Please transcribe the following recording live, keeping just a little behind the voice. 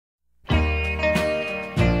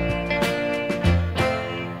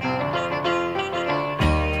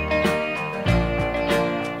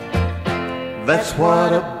That's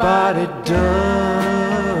what a body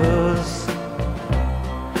does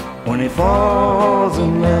when he falls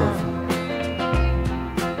in love.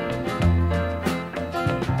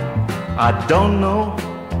 I don't know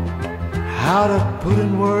how to put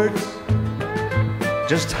in words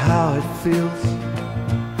just how it feels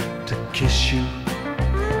to kiss you.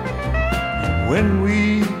 And when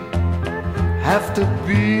we have to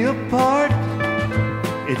be apart,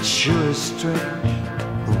 it sure is strange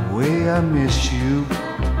the way I miss you.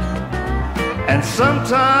 And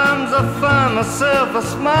sometimes I find myself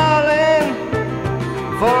a-smiling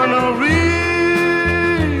for no reason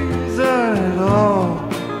at all.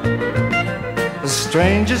 The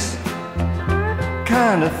strangest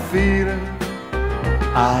kind of feeling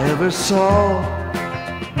I ever saw.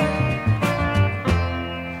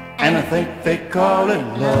 And I think they call it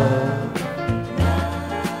love.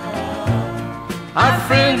 Our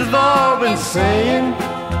friends have all been saying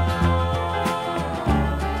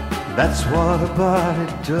that's what a body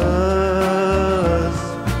does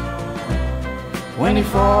when he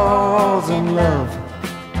falls in love.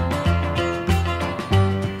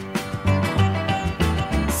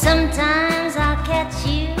 Sometimes I'll catch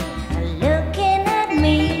you looking at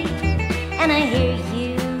me, and I hear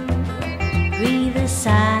you breathe a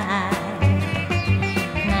sigh,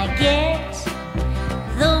 and I get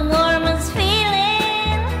the warmest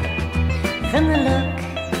feeling from the look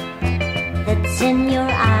that's in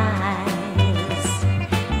your eyes.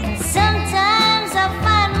 And sometimes I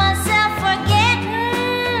find myself forgetting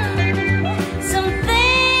some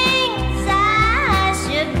things I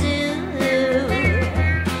should do,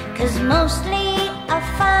 'cause mostly I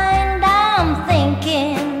find I'm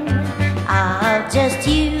thinking of just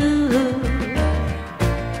you.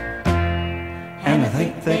 And I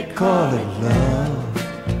think they call it love.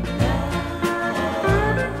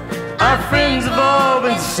 Our friends have all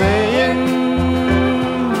been saying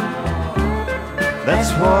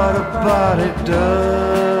that's what a body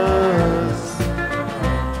does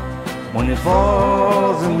when it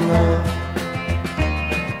falls in love.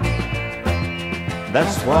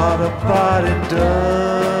 That's what a body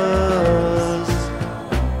does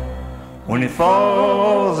when it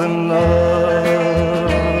falls in